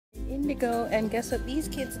Indigo. And guess what these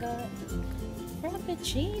kids got?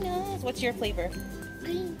 Frappuccinos. What's your flavor?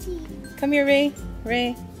 Green tea. Come here, Ray.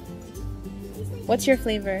 Ray. What's your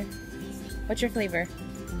flavor? What's your flavor?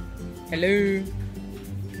 Hello.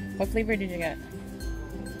 What flavor did you get?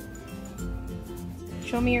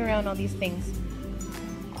 Show me around all these things.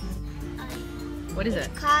 What is it?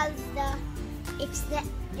 It's the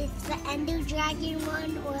Ender Dragon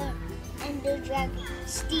one, or Ender Dragon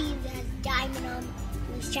Steve has diamond on.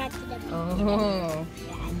 We shot to the Oh,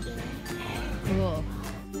 dragon. cool.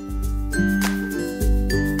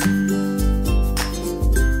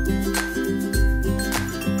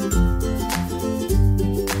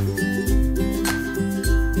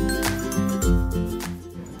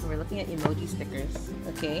 We're looking at emoji stickers.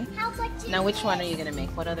 Okay. Now, which one are you gonna make?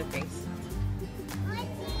 What other face?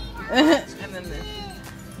 And then this.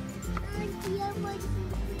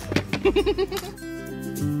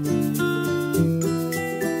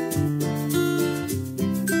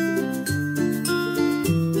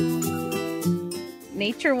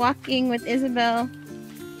 Nature walking with Isabel.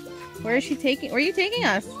 Where is she taking? Where are you taking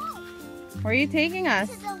us? Where are you taking us?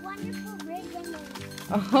 This is a wonderful rig.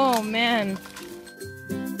 Oh man.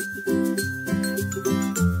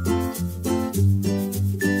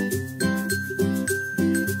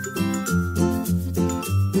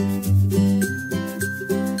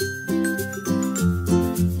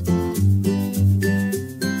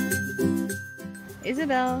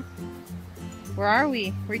 Isabel, where are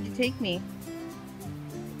we? Where'd you take me?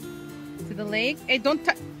 To the lake? Hey, don't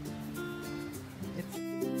touch.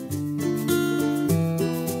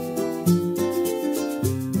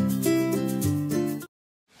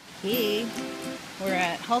 Hey, we're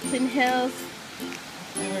at Halton Hills.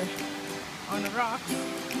 And we're on the rocks.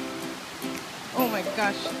 Oh my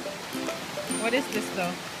gosh. What is this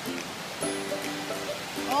though?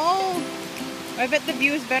 Oh, I bet the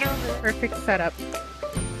view is better. Perfect setup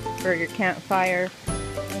for your campfire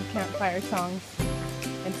and campfire songs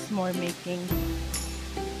and s'more making.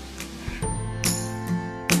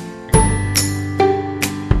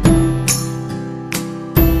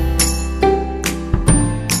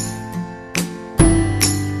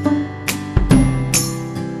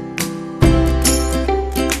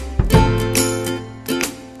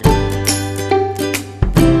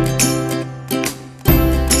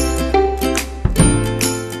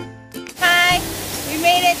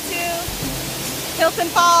 Hilton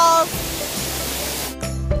Falls.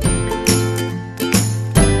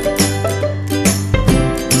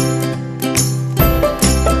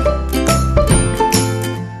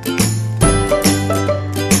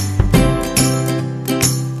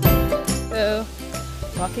 So,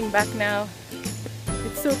 walking back now.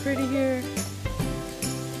 It's so pretty here.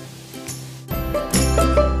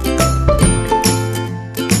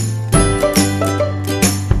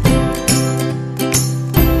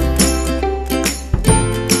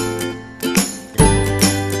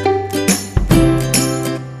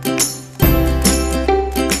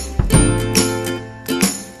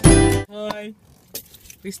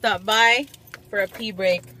 We stopped by for a pee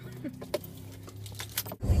break.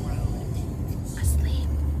 Asleep.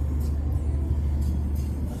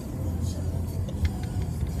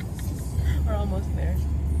 We're almost there.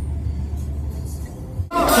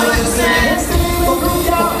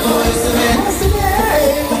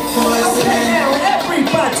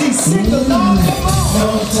 Everybody sing along. No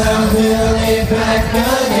time to lay back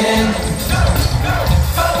again.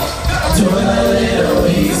 Doing a little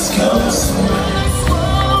East Coast swing.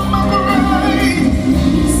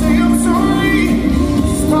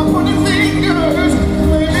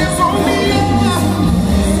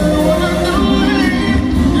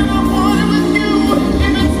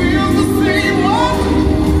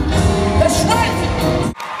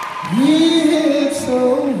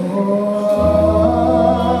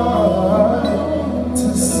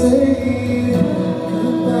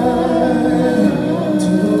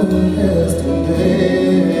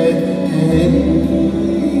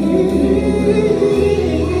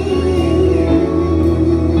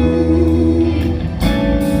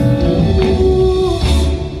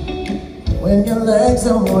 When your legs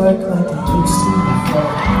don't work like they used to before.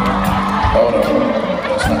 Oh no,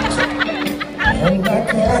 that's not the song. And I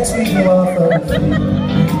can't sweep you off of the feet.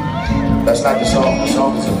 That's not the song. The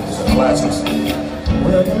song is a classic.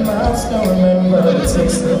 Well, your mouth still remember the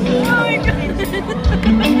taste of it.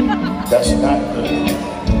 That's not good.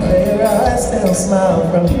 Your eyes still smile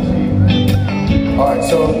from you. Alright,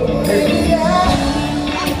 so okay.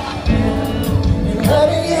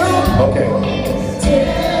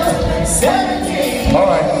 17.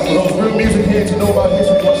 Alright, for those real music heads who know about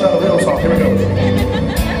history, watch out a real song. Here we go.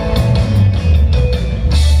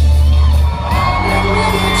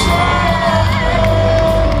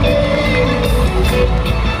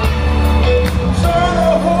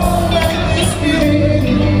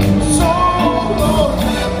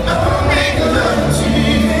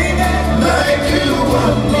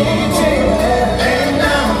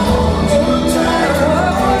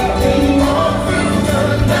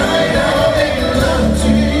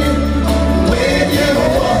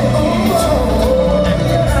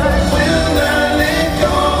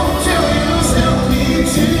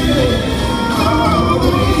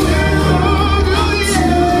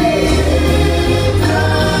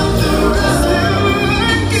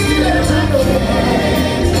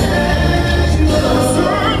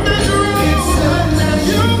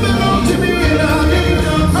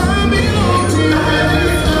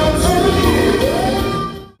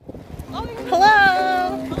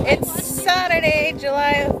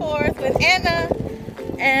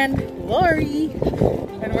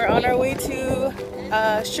 We're on our way to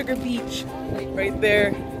Sugar Beach, right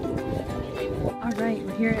there. Alright,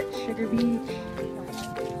 we're here at Sugar Beach.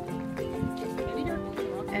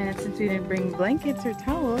 And since we didn't bring blankets or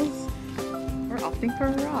towels, we're opting for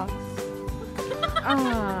rocks.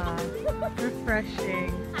 Ah,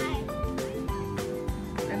 refreshing. Hi.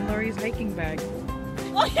 And Lori's hiking bag.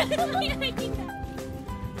 Oh yeah, my hiking bag.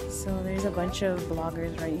 So there's a bunch of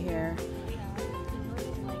bloggers right here.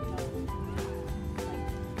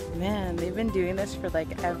 Man, they've been doing this for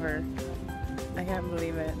like ever. I can't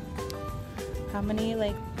believe it. How many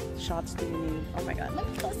like shots do you need? Oh my god. Let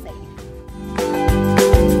me go see.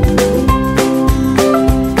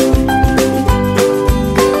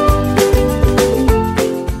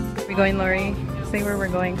 We're going, Lori. Say where we're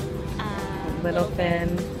going.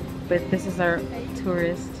 Littleton. But this is our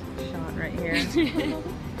tourist shot right here.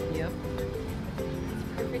 Yep.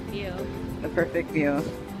 Perfect view. The perfect view.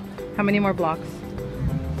 How many more blocks?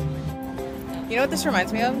 You know what this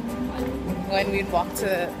reminds me of? When we'd walk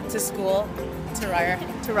to school, to Rye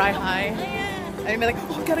High. And we'd be like,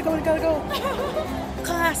 oh, gotta go.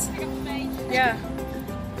 Class! Yeah.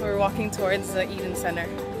 We're walking towards the Eden Center.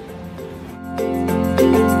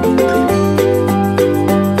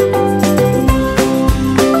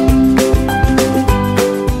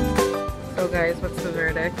 So guys, what's the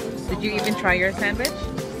verdict? Did you even try your sandwich?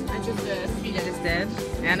 I just did. You just did?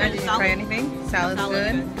 Anna, did you try anything? Salad's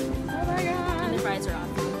good? Oh my god. And the fries are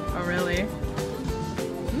awesome. Oh really?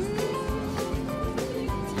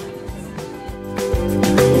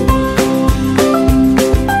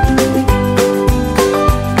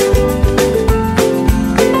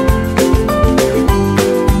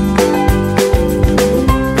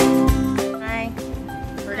 Hi.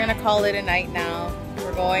 We're gonna call it a night now.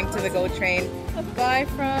 We're going to the GO train. Bye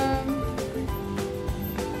from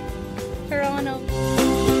Toronto.